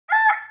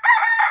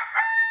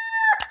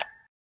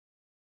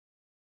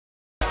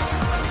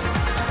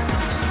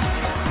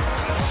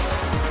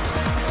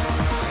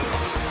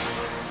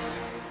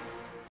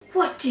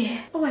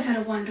dear. Oh, I've had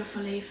a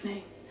wonderful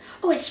evening.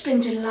 Oh, it's been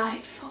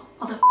delightful.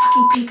 All the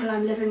fucking people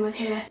I'm living with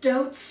here.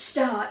 Don't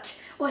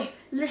start. Oi,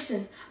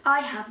 listen,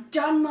 I have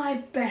done my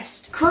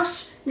best.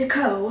 Cross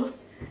Nicole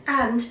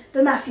and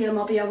the mafia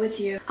mob are with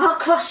you. I'll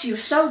cross you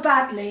so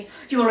badly,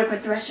 you'll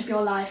regret the rest of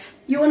your life.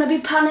 You want to be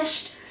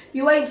punished?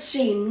 You ain't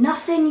seen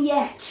nothing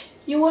yet.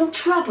 You want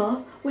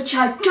trouble, which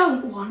I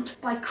don't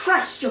want. By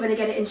Christ, you're going to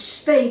get it in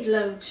spade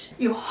loads.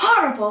 You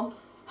horrible,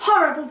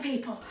 horrible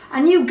people.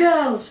 And you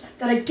girls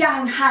that are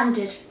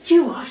gang-handed,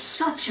 you are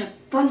such a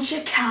bunch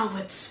of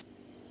cowards.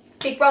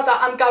 Big brother,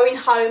 I'm going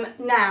home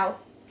now.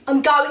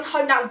 I'm going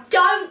home now.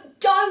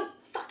 Don't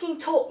fucking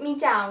talk me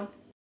down.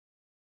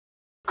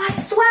 I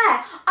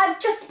swear, I've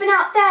just been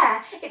out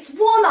there. It's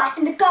warmer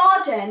in the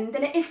garden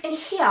than it is in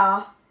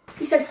here.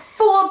 You said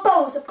 4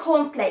 bowls of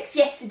cornflakes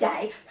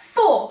yesterday.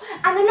 4.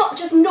 And they're not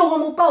just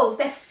normal bowls,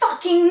 they're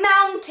fucking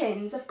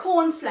mountains of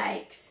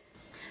cornflakes.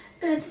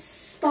 The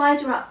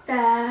spider up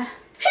there.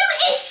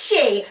 Who is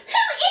she?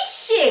 Who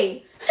is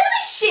she? Who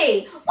is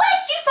she? Where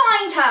did you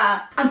find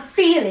her? I'm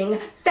feeling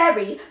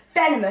very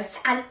venomous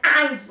and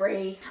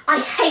angry. I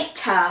hate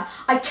her,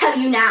 I tell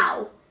you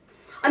now.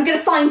 I'm going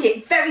to find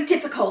it very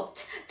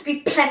difficult to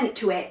be pleasant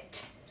to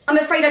it. I'm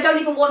afraid I don't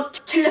even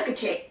want to look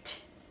at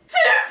it.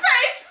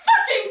 Two-faced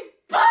fucking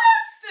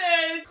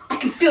bastard! I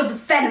can feel the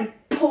venom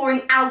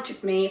pouring out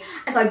of me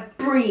as I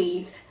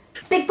breathe.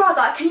 Big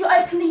brother, can you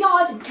open the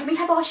yard and can we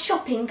have our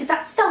shopping? Because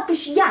that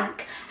selfish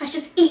yank has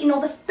just eaten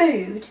all the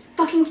food.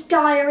 Fucking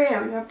diarrhea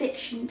on your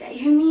eviction day.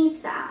 Who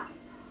needs that?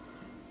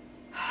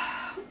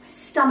 My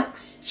stomach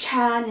was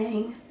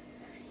churning.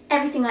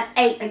 Everything I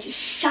ate, I just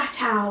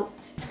shat out.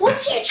 What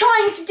are you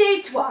trying to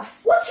do to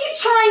us? What are you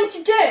trying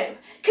to do?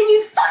 Can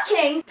you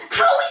fucking...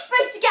 How are we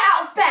supposed to get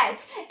out of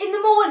bed in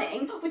the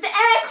morning with the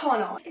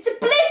aircon on? It's a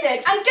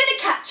blizzard. I'm gonna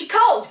catch a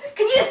cold.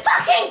 Can you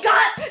fucking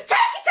God take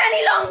it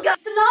any longer?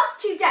 It's the last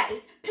 2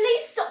 days.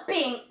 Please stop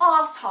being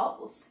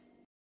assholes.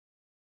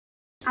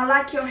 I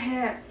like your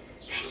hair.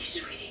 Thank you,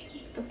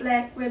 sweetie. The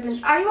black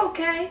ribbons. Are you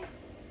okay?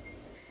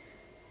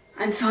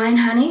 I'm fine,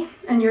 honey.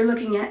 And you're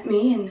looking at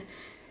me and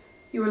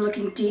you were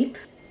looking deep.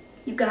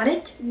 You got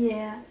it?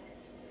 Yeah.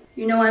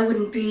 You know I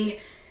wouldn't be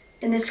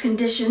in this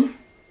condition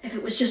if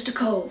it was just a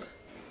cold.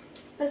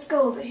 Let's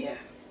go over here.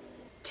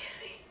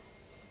 Tiffy,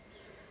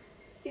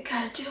 you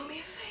gotta do me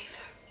a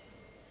favor.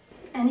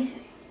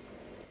 Anything.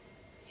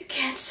 You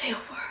can't say a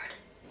word.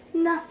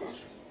 Nothing.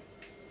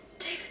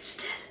 David's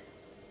dead.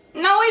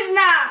 No, he's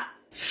not.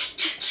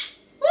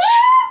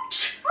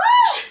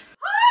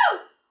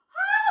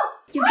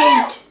 You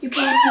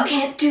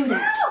can't do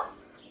that.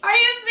 Are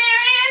you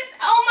serious?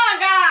 Oh my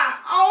God.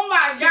 Oh my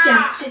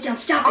God. Sit down,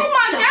 stop it. Oh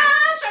my stop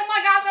gosh, oh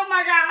my gosh, oh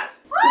my gosh.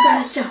 You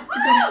gotta stop.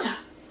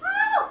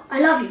 I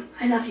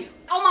love you.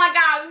 Oh my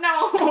God,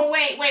 no,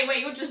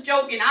 wait, you're just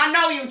joking. I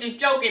know you're just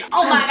joking.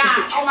 Oh my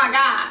God, oh my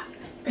God.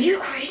 Are you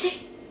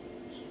crazy?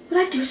 Would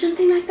I do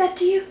something like that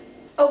to you?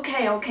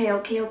 Okay,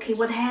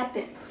 what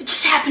happened? It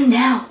just happened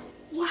now.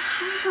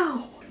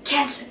 Wow.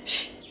 Cancer,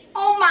 shh.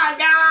 Oh my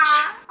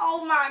God,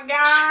 oh my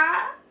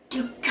God.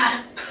 You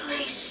gotta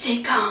please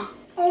stay calm.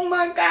 Oh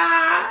my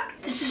God.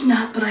 This is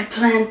not what I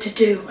planned to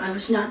do. I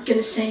was not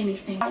gonna say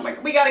anything. Oh my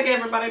God, we gotta get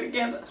everybody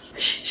together.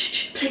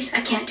 Shh, please,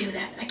 I can't do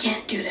that.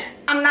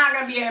 I'm not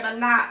gonna be able to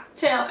not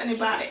tell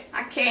anybody.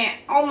 I can't.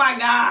 Oh my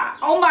God,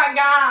 oh my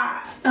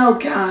God. Oh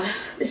God,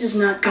 this is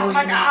not going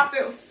well. Oh my God, I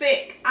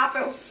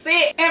feel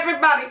sick.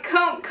 Everybody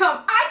come.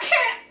 I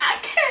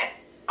can't.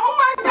 Oh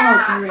my God,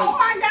 oh, great. Oh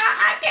my God,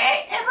 I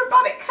can't.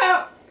 Everybody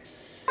come.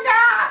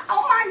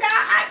 Oh my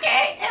God, I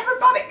can't.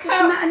 Everybody come.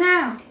 What's the matter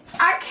now?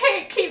 I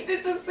can't keep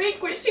this a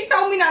secret. She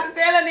told me not to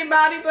tell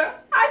anybody,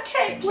 but I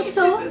can't keep this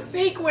a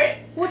secret.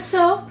 What's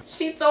up?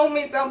 She told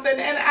me something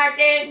and I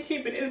can't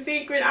keep it a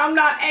secret. I'm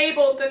not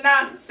able to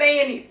not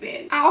say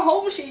anything. I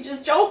hope she's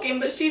just joking,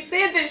 but she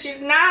said that she's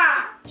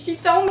not. She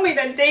told me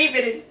that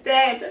David is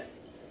dead.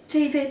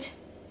 David?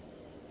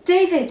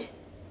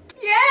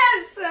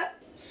 Yes!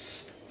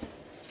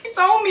 She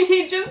told me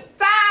he just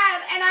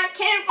died and I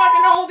can't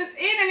fucking hold this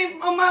in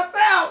anymore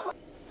myself.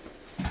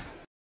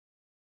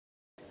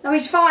 No,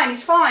 he's fine.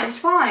 Why the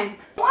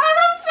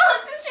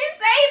fuck did she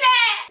say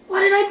that?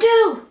 What did I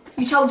do?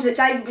 You told her that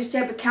David was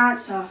dead with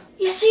cancer.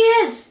 Yes, he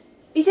is.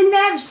 He's in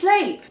there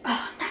asleep.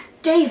 Oh, not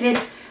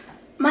David.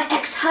 My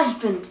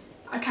ex-husband.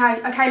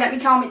 Okay, let me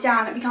calm it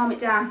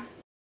down.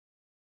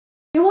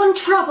 You want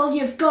trouble,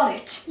 you've got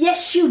it.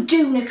 Yes, you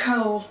do,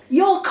 Nicole.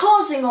 You're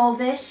causing all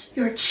this.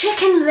 You're a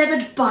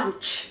chicken-livered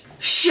bunch.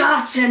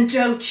 Shut and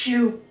don't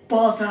you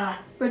bother.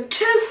 We're a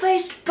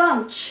two-faced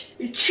bunch.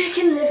 You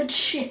chicken-livered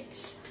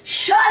shits.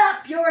 Shut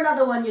up, you're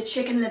another one, you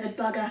chicken-livered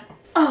bugger.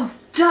 Oh,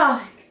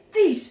 darling,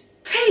 these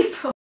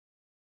people.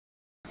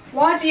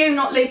 Why do you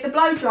not leave the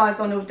blow dryers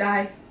on all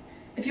day?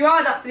 If you're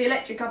hard up for the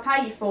electric, I'll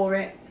pay you for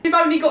it. You've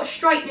only got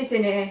straighteners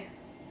in here.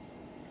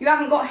 You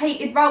haven't got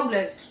heated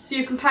rollers, so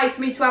you can pay for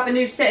me to have a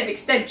new set of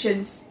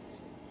extensions.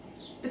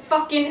 The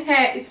fucking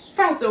hair is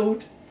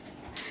frazzled.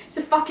 It's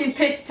a fucking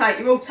piss take,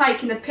 you're all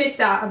taking the piss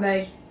out of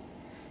me.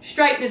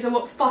 Straighteners are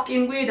what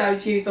fucking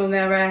weirdos use on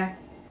their hair.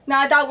 No,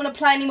 I don't want to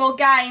play any more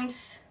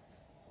games.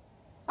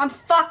 I'm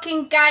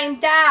fucking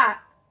gamed out.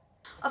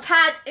 I've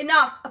had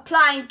enough of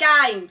playing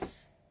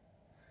games.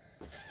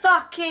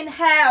 Fucking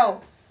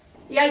hell.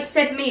 He ain't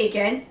said me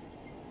again.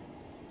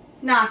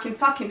 Nah, he can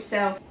fuck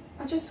himself.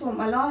 I just want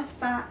my life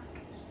back.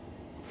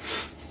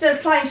 Instead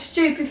of playing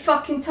stupid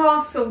fucking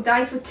tasks all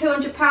day for a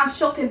 £200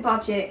 shopping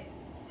budget.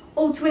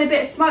 All to win a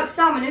bit of smoked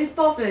salmon, who's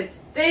bothered?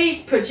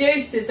 These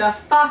producers are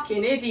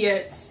fucking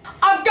idiots.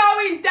 I'm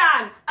going,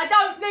 Dan. I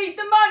don't need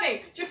the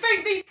money. Do you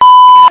think these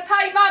are going to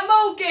pay my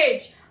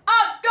mortgage?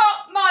 I've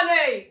got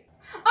money.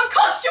 I'm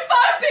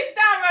claustrophobic,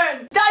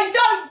 daRReN. They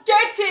don't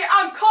get it.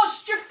 I'm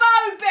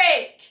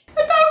claustrophobic.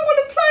 I don't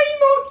want to play any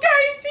more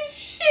games. This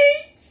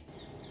shit.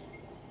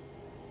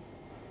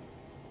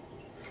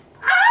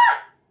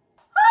 Ah!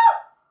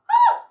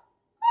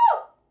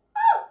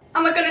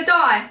 Am I gonna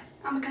die?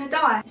 Am I gonna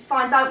die? It's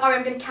fine, don't worry,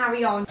 I'm gonna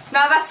carry on.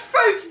 No, that's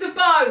through to the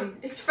bone.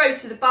 It's through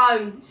to the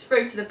bone. It's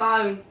through to the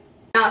bone.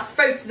 No, it's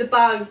through to the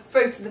bone.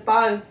 Through to the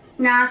bone.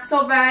 Nah,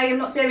 sorry, I'm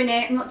not doing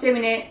it. I'm not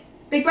doing it.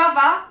 Big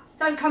brother,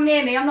 don't come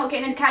near me. I'm not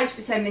getting in a cage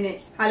for 10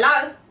 minutes.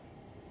 Hello?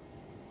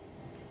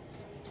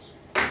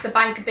 It's the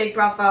banker, Big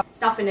brother.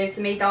 It's nothing new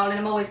to me, darling.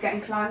 I'm always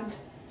getting cloned.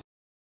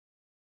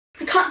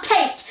 I can't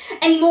take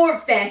any more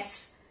of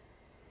this.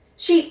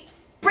 She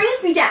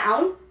brings me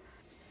down.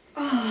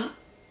 Oh,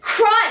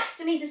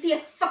 Christ, I need to see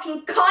a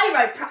fucking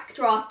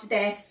chiropractor after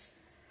this.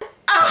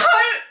 I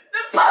hope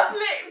the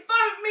public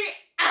vote me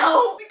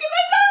out because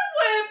I don't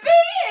want to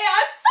be here.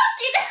 I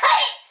fucking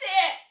hate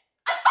it.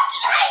 I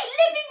fucking hate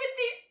living with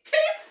these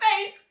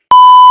two-faced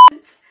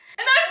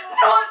and I'm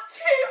not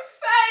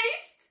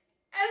two-faced,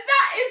 and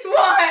that is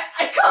why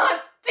I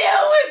can't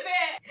deal with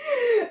it.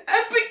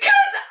 And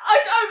because I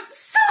don't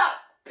suck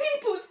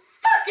people's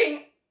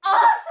fucking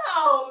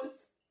assholes.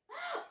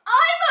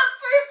 I'm up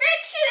for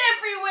eviction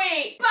every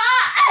week, but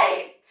I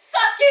ain't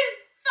sucking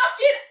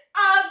fucking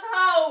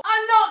asshole.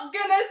 I'm not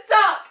gonna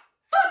suck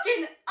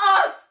fucking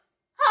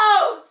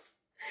assholes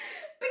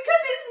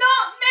because it's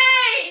not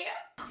me.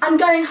 I'm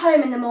going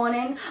home in the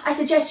morning. I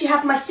suggest you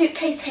have my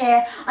suitcase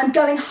here. I'm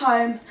going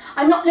home.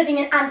 I'm not living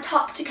in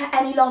Antarctica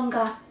any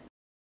longer.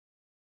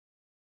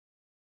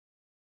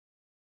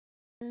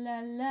 La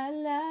la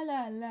la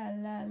la la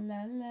la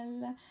la la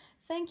la.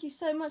 Thank you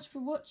so much for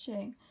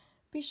watching.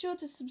 Be sure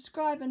to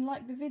subscribe and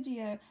like the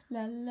video.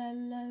 La la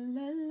la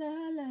la la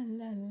la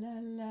la la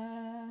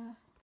la.